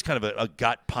it's always kind of a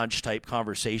gut punch type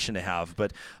conversation to have.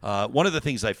 But one of the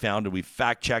things I found, and we've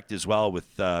fact checked as well with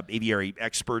aviary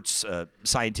experts,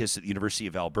 scientists at the University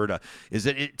of Alberta, is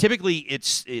that typically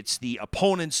it's the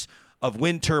opponents of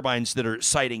wind turbines that are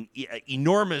citing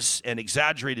enormous and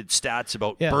exaggerated stats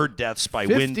about bird deaths by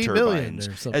wind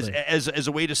turbines as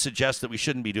a way to suggest that we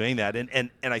shouldn't be doing that.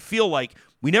 And I feel like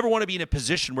we never want to be in a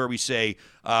position where we say,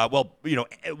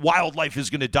 wildlife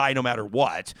is going to die no matter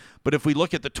what. But if we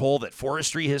look at the toll that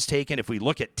forestry has taken, if we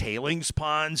look at tailings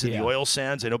ponds and the oil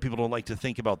sands, I know people don't like to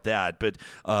think about that, but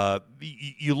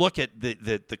you look at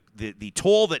the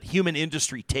toll that human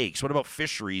industry takes. What about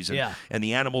fisheries and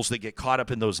the animals that get caught up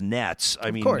in those nets?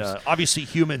 I mean, obviously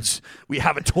humans, we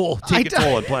have a toll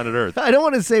on planet Earth. I don't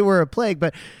want to say we're a plague,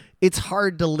 but it's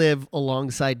hard to live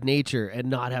alongside nature and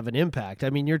not have an impact.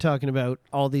 I mean, you're talking about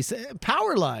all these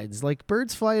power lines, like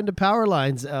birds fly into power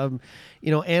lines.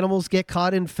 Animals get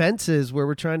caught in fences where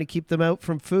we're trying to keep them out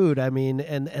from food. I mean,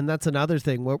 and that's another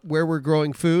thing where we're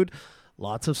growing food.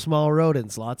 Lots of small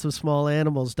rodents, lots of small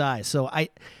animals die. So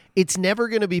it's never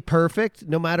going to be perfect,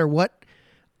 no matter what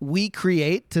we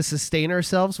create to sustain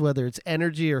ourselves, whether it's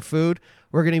energy or food.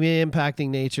 We're going to be impacting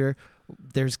nature.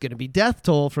 there's going to be death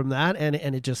toll from that, and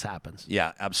it just happens.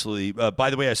 Yeah, absolutely. By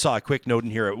the way, I saw a quick note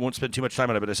in here. I won't spend too much time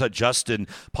on it, but I saw Justin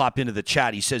pop into the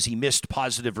chat. He says he missed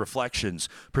Positive Reflections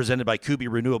presented by Kubi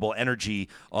Renewable Energy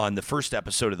on the first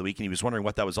episode of the week, and he was wondering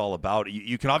what that was all about.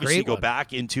 You can obviously go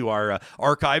back into our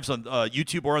archives on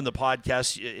YouTube or on the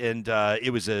podcast, and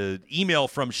it was an email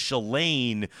from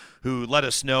Shalane who let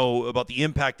us know about the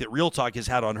impact that Real Talk has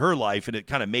had on her life, and it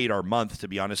kind of made our month, to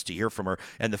be honest, to hear from her.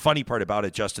 And the funny part about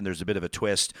it, Justin, there's a bit of a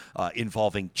twist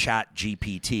involving Chat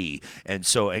GPT, and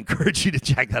so I encourage you to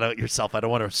check that out yourself. I don't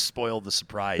want to spoil the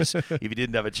surprise if you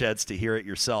didn't have a chance to hear it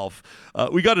yourself.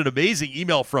 We got an amazing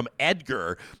email from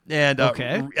Edgar, and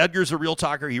Edgar's a Real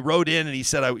Talker. He wrote in and he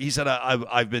said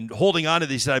I've been holding on to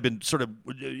this. He said I've been sort of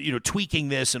tweaking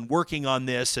this and working on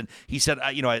this, and he said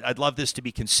I'd love this to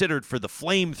be considered for the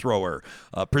flamethrower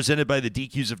presented by the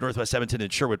DQs of Northwest Edmonton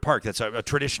and Sherwood Park. That's a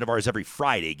tradition of ours every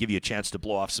Friday. Give you a chance to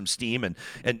blow off some steam and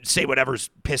say whatever's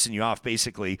pissing you off,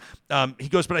 basically. He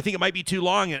goes, but I think it might be too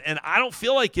long, and I don't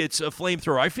feel like it's a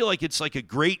flamethrower. I feel like it's like a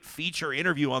great feature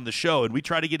interview on the show, and we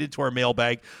try to get into our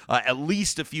mailbag at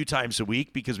least a few times a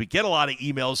week because we get a lot of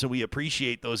emails, and we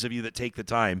appreciate those of you that take the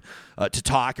time to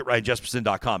talk at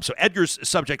RyanJesperson.com. So Edgar's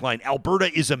subject line,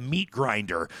 Alberta is a meat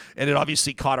grinder, and it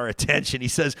obviously caught our attention. He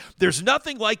says, there's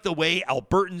nothing like the way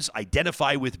Albertans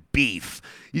identify with beef.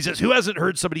 He says, who hasn't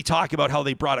heard somebody talk about how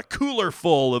they brought a cooler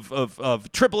full of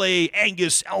AAA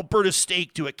Angus Alberta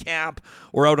steak to a camp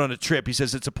or out on a trip? He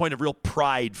says it's a point of real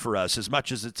pride for us as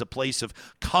much as it's a place of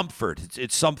comfort.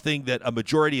 It's something that a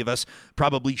majority of us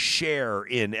probably share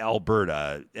in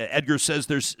Alberta. Edgar says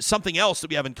there's something else that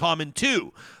we have in common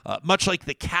too. Much like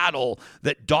the cattle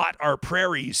that dot our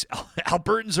prairies,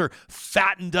 Albertans are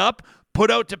fattened up, put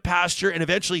out to pasture, and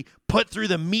eventually put through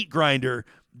the meat grinder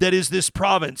that is this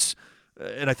province.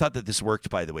 And I thought that this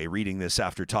worked, by the way, reading this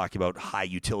after talking about high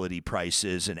utility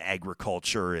prices and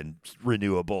agriculture and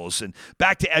renewables. And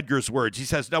back to Edgar's words, he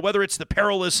says, now, whether it's the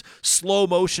perilous slow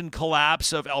motion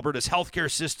collapse of Alberta's healthcare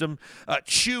system,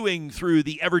 chewing through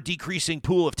the ever decreasing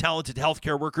pool of talented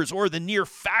healthcare workers, or the near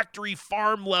factory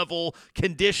farm level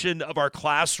condition of our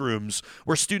classrooms,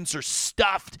 where students are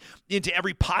stuffed into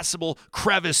every possible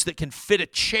crevice that can fit a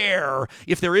chair,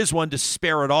 if there is one to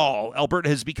spare at all, Alberta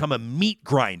has become a meat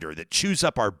grinder that chews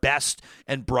up our best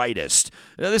and brightest.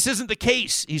 Now, this isn't the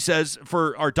case, he says,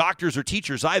 for our doctors or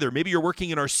teachers either. Maybe you're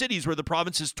working in our cities where the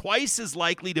province is twice as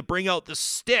likely to bring out the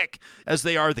stick as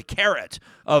they are the carrot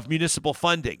of municipal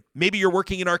funding. Maybe you're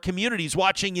working in our communities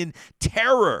watching in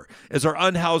terror as our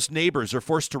unhoused neighbors are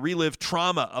forced to relive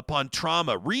trauma upon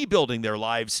trauma, rebuilding their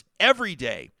lives every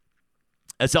day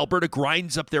as Alberta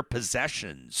grinds up their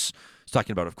possessions.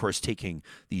 Talking about, of course, taking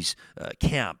these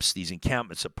camps, these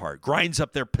encampments apart, grinds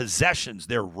up their possessions,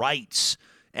 their rights,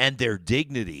 and their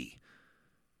dignity.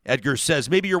 Edgar says,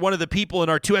 maybe you're one of the people in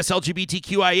our 2S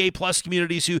LGBTQIA plus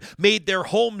communities who made their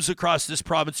homes across this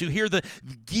province, who hear the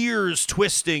gears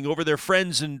twisting over their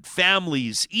friends and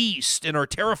families east and are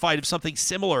terrified of something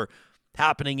similar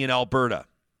happening in Alberta,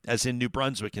 as in New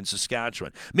Brunswick and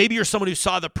Saskatchewan. Maybe you're someone who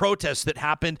saw the protests that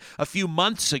happened a few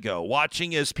months ago,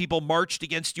 watching as people marched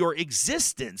against your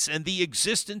existence and the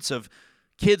existence of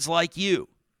kids like you.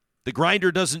 The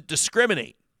grinder doesn't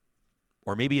discriminate.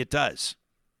 Or maybe it does.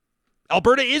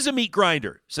 Alberta is a meat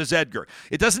grinder, says Edgar.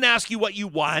 It doesn't ask you what you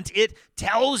want. It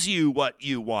tells you what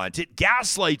you want. It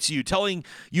gaslights you, telling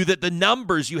you that the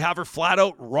numbers you have are flat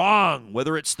out wrong,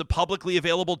 whether it's the publicly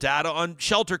available data on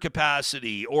shelter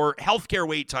capacity or healthcare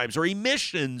wait times or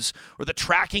emissions or the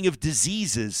tracking of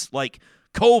diseases like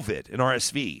COVID and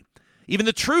RSV. Even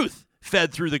the truth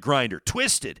fed through the grinder,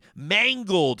 twisted,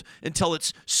 mangled until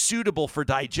it's suitable for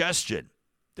digestion.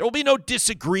 There will be no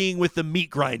disagreeing with the meat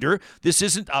grinder. This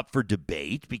isn't up for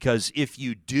debate, because if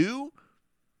you do,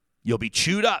 you'll be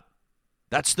chewed up.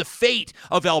 That's the fate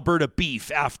of Alberta beef,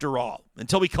 after all,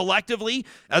 until we collectively,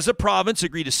 as a province,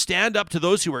 agree to stand up to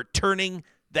those who are turning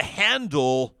the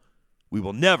handle. We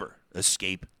will never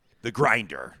escape the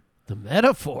grinder. The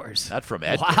metaphors. That from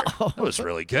Edgar. Wow. That was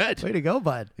really good. Way to go,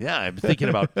 bud. Yeah, I'm thinking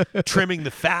about trimming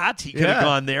the fat. He could have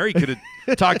gone there. He could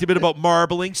have talked a bit about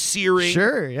marbling, searing.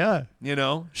 Sure, yeah. You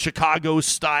know, Chicago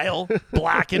style,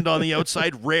 blackened on the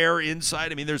outside, rare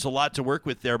inside. I mean, there's a lot to work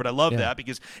with there, but I love that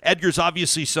because Edgar's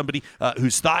obviously somebody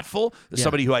who's thoughtful,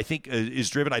 somebody who I think is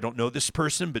driven, I don't know this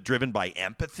person, but driven by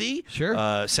empathy.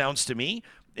 Sure. Sounds to me.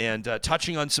 And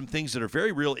touching on some things that are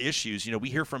very real issues. You know, we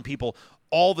hear from people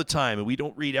all the time, and we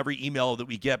don't read every email that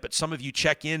we get, but some of you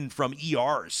check in from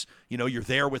ERs. You know, you're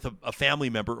there with a family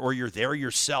member, or you're there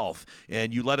yourself,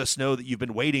 and you let us know that you've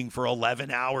been waiting for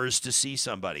 11 hours to see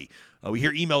somebody. We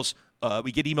hear emails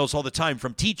We get emails all the time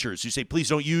from teachers who say, please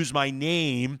don't use my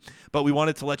name, but we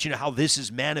wanted to let you know how this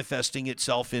is manifesting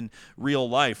itself in real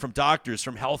life. From doctors,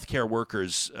 from healthcare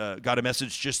workers. Got a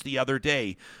message just the other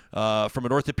day from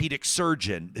an orthopedic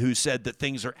surgeon who said that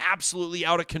things are absolutely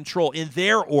out of control in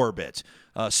their orbit,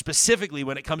 specifically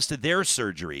when it comes to their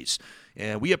surgeries.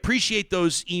 And we appreciate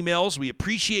those emails. We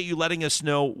appreciate you letting us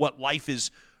know what life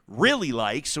is really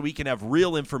like so we can have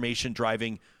real information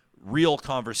driving real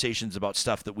conversations about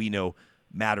stuff that we know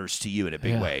matters to you in a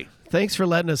big way. Thanks for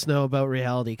letting us know about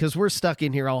reality, because we're stuck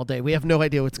in here all day. We have no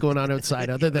idea what's going on outside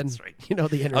other than the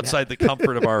internet. Outside the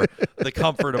comfort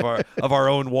of our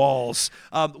own walls.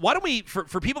 Why don't we,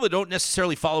 for people that don't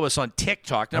necessarily follow us on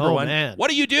TikTok, number one, man. what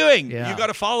are you doing? Yeah. You got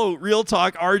to follow Real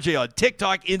Talk RJ on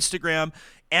TikTok, Instagram,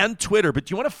 and Twitter. But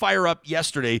do you want to fire up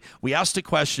yesterday? We asked a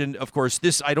question. Of course,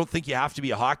 I don't think you have to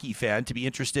be a hockey fan to be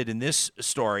interested in this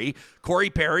story. Corey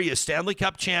Perry, a Stanley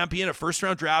Cup champion, a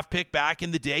first-round draft pick back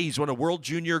in the day. He's won a World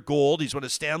Junior Gold. He's won a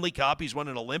Stanley Cup. He's won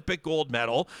an Olympic gold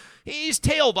medal. He's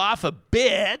tailed off a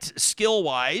bit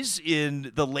skill-wise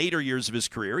in the later years of his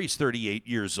career. He's 38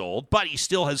 years old, but he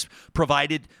still has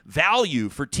provided value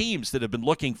for teams that have been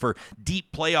looking for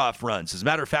deep playoff runs. As a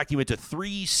matter of fact, he went to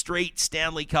 3 straight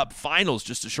Stanley Cup finals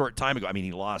just a short time ago. I mean,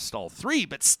 he lost all 3,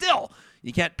 but still,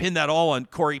 you can't pin that all on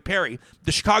Corey Perry.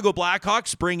 The Chicago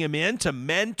Blackhawks bring him in to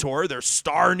mentor their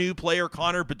star new player,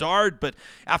 Connor Bedard, but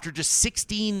after just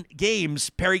 16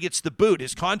 games, Perry gets the boot.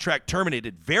 His contract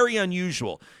terminated. Very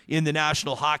unusual in the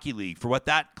National Hockey League for what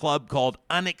that club called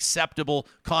unacceptable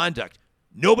conduct.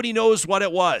 Nobody knows what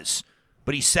it was,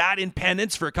 but he sat in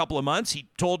penance for a couple of months. He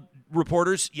told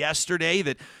reporters yesterday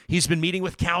that he's been meeting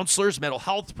with counselors, mental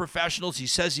health professionals. He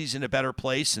says he's in a better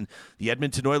place, and the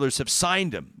Edmonton Oilers have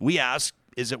signed him. We ask,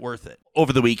 is it worth it?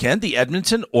 Over the weekend, the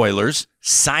Edmonton Oilers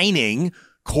signing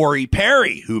Corey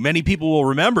Perry, who many people will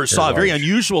remember saw a very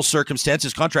unusual circumstance.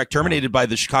 His contract terminated by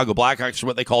the Chicago Blackhawks for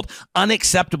what they called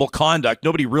unacceptable conduct.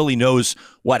 Nobody really knows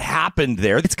what happened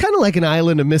there. It's kind of like an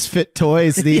island of misfit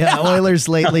toys, the Oilers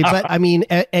lately. But, I mean,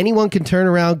 anyone can turn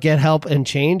around, get help, and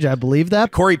change. I believe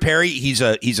that. Corey Perry, he's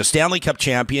a Stanley Cup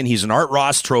champion. He's an Art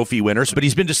Ross Trophy winner, but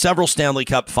he's been to several Stanley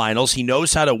Cup finals. He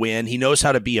knows how to win. He knows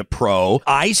how to be a pro.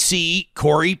 I see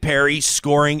Corey Perry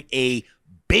scoring a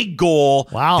big goal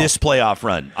this playoff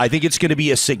run. I think it's going to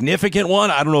be a significant one.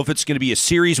 I don't know if it's going to be a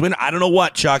series win. I don't know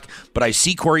what, Chuck, but I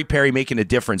see Corey Perry making a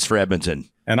difference for Edmonton.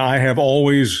 And I have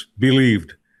always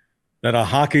believed that a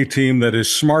hockey team that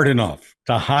is smart enough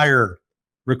to hire,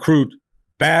 recruit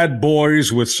bad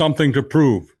boys with something to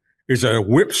prove is a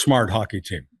whip-smart hockey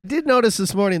team. I did notice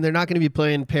this morning they're not going to be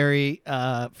playing Perry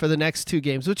for the next 2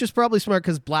 games, which is probably smart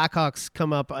because Blackhawks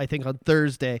come up, I think, on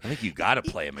Thursday. I think you got to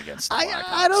play him against the Blackhawks.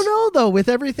 I don't know, though. With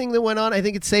everything that went on, I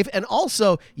think it's safe. And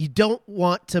also, you don't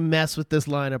want to mess with this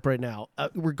lineup right now.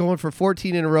 We're going for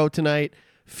 14 in a row tonight,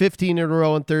 15 in a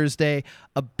row on Thursday.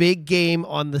 A big game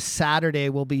on the Saturday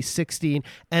will be 16.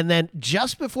 And then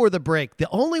just before the break, the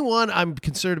only one I'm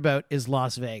concerned about is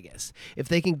Las Vegas. If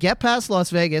they can get past Las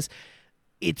Vegas,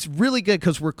 it's really good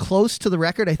because we're close to the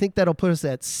record. I think that'll put us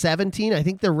at 17. I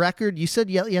think the record, you said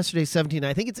yesterday 17.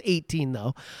 I think it's 18,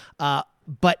 though.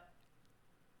 But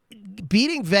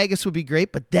beating Vegas would be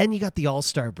great, but then you got the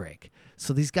All-Star break.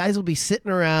 So these guys will be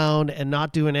sitting around and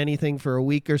not doing anything for a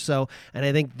week or so. And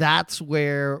I think that's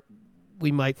where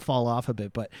we might fall off a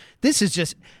bit. But this is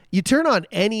just, you turn on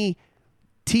any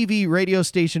TV, radio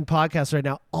station, podcast right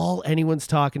now, all anyone's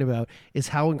talking about is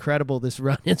how incredible this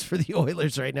run is for the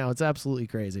Oilers right now. It's absolutely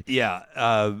crazy. Yeah.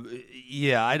 I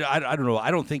don't know.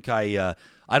 I don't think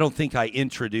I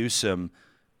introduce him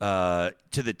to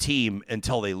the team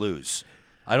until they lose.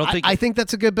 I think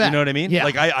that's a good bet. You know what I mean? Yeah.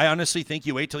 Like I honestly think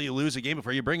you wait till you lose a game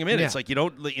before you bring him in. Yeah. It's like you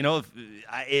don't,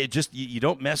 you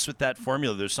don't mess with that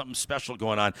formula. There's something special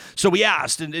going on. So we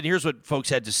asked, and here's what folks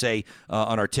had to say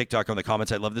on our TikTok on the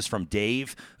comments. I love this from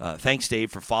Dave. Thanks,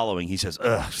 Dave, for following. He says,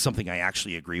 something I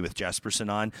actually agree with Jesperson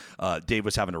on. Dave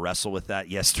was having to wrestle with that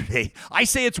yesterday. I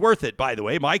say it's worth it, by the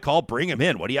way. My call, bring him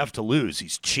in. What do you have to lose?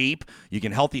 He's cheap. You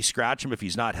can healthy scratch him if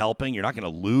he's not helping. You're not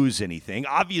going to lose anything.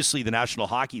 Obviously, the National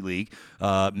Hockey League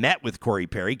met with Corey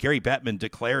Perry. Gary Bettman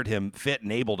declared him fit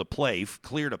and able to play,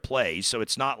 clear to play, so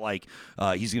it's not like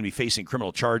he's going to be facing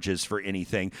criminal charges for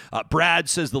anything. Brad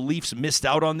says the Leafs missed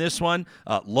out on this one.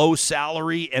 Low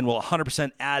salary and will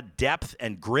 100% add depth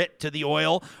and grit to the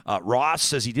Oil. Ross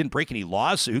says he didn't break any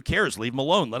laws, so who cares? Leave him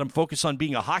alone. Let him focus on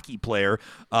being a hockey player.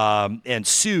 And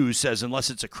Sue says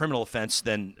unless it's a criminal offense,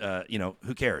 then,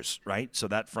 who cares, right? So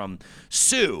that from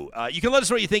Sue. You can let us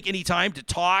know what you think anytime to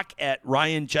talk at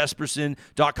RyanJesperson.com.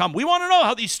 We want to know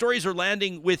how these stories are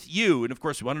landing with you. And, of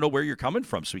course, we want to know where you're coming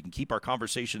from so we can keep our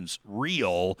conversations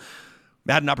real.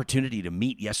 I had an opportunity to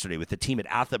meet yesterday with the team at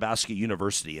Athabasca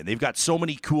University, and they've got so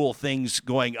many cool things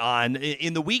going on.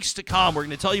 In the weeks to come, we're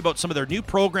going to tell you about some of their new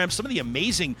programs, some of the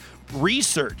amazing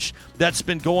research that's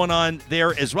been going on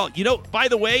there as well. You know, by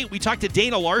the way, we talked to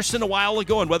Dana Larson a while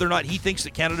ago on whether or not he thinks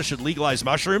that Canada should legalize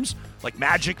mushrooms, like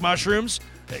magic mushrooms.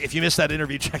 If you missed that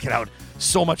interview, check it out.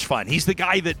 So much fun. He's the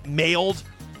guy that mailed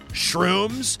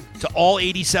shrooms to all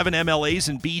 87 MLAs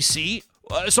in BC.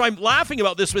 So I'm laughing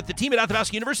about this with the team at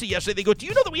Athabasca University yesterday. They go, do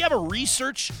you know that we have a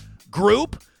research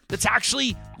group that's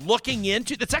actually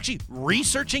that's actually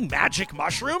researching magic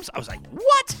mushrooms? I was like,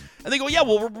 what? And they go, yeah,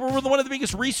 well, we're one of the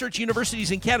biggest research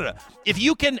universities in Canada. If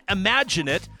you can imagine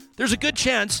it, there's a good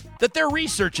chance that they're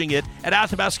researching it at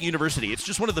Athabasca University. It's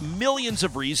just one of the millions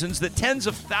of reasons that tens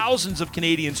of thousands of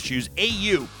Canadians choose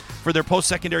AU for their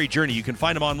post-secondary journey. You can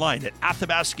find them online at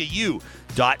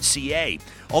athabascau.ca.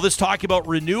 All this talk about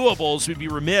renewables, we'd be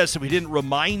remiss if we didn't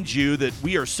remind you that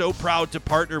we are so proud to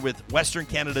partner with Western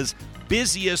Canada's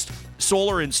busiest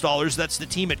solar installers. That's the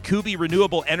team at Kuby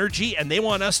Renewable Energy, and they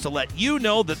want us to let you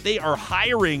know that they are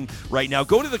hiring right now.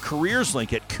 Go to the careers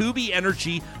link at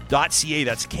kubyenergy.ca.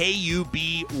 That's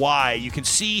Kuby. You can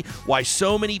see why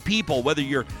so many people, whether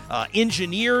you're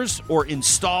engineers or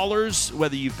installers,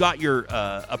 whether you've got your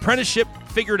apprenticeship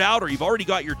figured out or you've already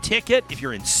got your ticket, if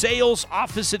you're in sales,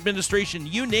 office administration,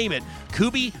 you name it,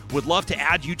 Kuby would love to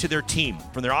add you to their team.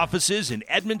 From their offices in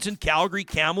Edmonton, Calgary,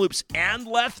 Kamloops, and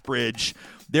Lethbridge,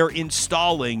 they're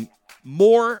installing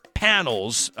more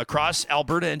panels across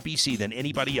Alberta and BC than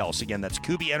anybody else. Again, that's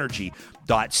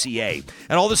kubyenergy.ca.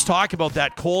 And all this talk about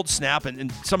that cold snap and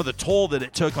some of the toll that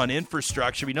it took on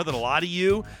infrastructure, we know that a lot of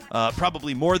you,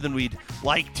 probably more than we'd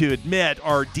like to admit,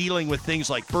 are dealing with things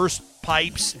like burst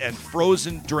pipes and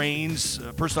frozen drains.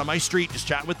 A person on my street, just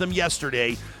chatting with them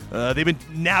yesterday. They've been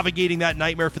navigating that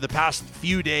nightmare for the past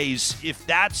few days. If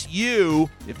that's you,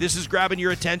 if this is grabbing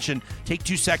your attention, take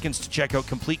 2 seconds to check out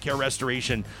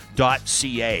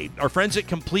CompleteCareRestoration.ca. Our friends at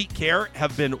Complete Care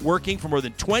have been working for more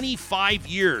than 25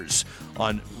 years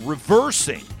on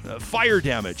reversing fire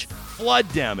damage,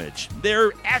 flood damage.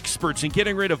 They're experts in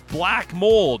getting rid of black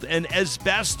mold and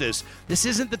asbestos. This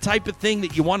isn't the type of thing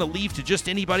that you want to leave to just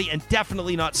anybody, and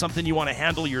definitely not something you want to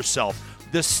handle yourself.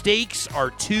 The stakes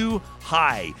are too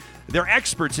high. They're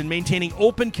experts in maintaining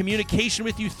open communication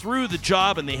with you through the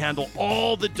job, and they handle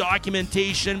all the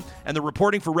documentation and the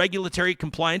reporting for regulatory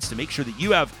compliance to make sure that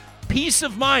you have peace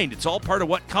of mind. It's all part of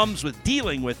what comes with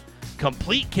dealing with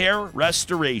Complete Care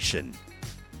Restoration.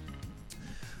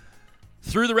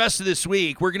 Through the rest of this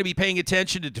week, we're going to be paying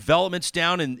attention to developments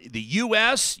down in the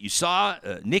U.S. You saw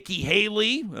Nikki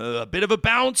Haley, a bit of a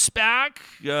bounce back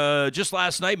just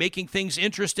last night, making things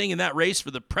interesting in that race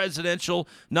for the presidential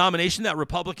nomination, that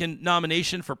Republican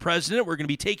nomination for president. We're going to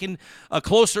be taking a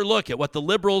closer look at what the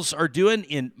Liberals are doing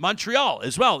in Montreal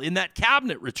as well, in that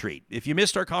cabinet retreat. If you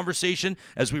missed our conversation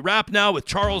as we wrap now with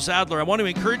Charles Adler, I want to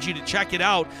encourage you to check it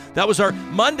out. That was our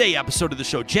Monday episode of the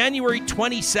show, January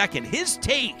 22nd. His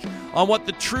take on what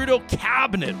the Trudeau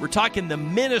cabinet, we're talking the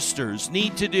ministers,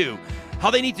 need to do, how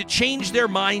they need to change their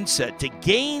mindset to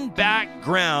gain back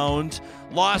ground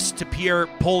lost to Pierre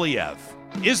Poilievre.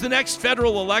 Is the next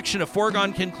federal election a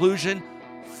foregone conclusion?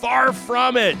 Far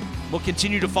from it. We'll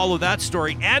continue to follow that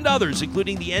story and others,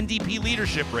 including the NDP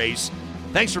leadership race.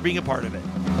 Thanks for being a part of it.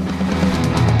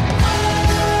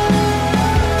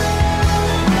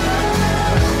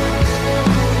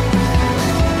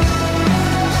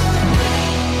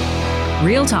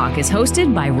 Real Talk is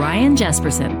hosted by Ryan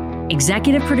Jesperson,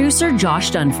 executive producer Josh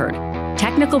Dunford,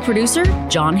 technical producer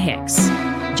John Hicks,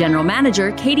 general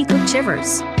manager Katie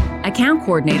Cook-Chivers, account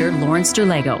coordinator Lawrence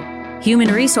Derlego,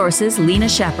 human resources Lena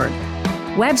Shepard,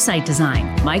 website design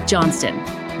Mike Johnston,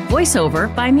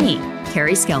 voiceover by me,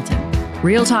 Carrie Skelton.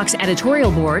 Real Talk's editorial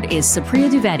board is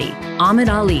Supriya Dwivedi, Ahmed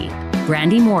Ali,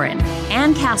 Brandy Morin,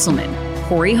 Ann Castleman,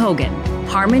 Corey Hogan,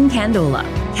 Harmon Candola,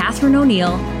 Catherine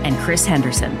O'Neill, and Chris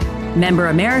Henderson.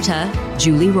 Member Emerita,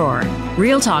 Julie Rohr.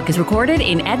 Real Talk is recorded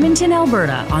in Edmonton,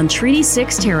 Alberta on Treaty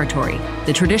 6 territory,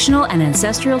 the traditional and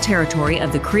ancestral territory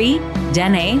of the Cree,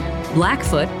 Dene,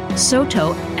 Blackfoot,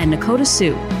 Saulteaux, and Nakota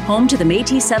Sioux, home to the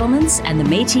Métis settlements and the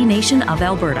Métis Nation of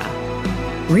Alberta.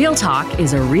 Real Talk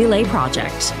is a relay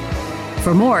project.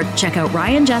 For more, check out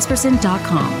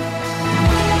ryanjesperson.com.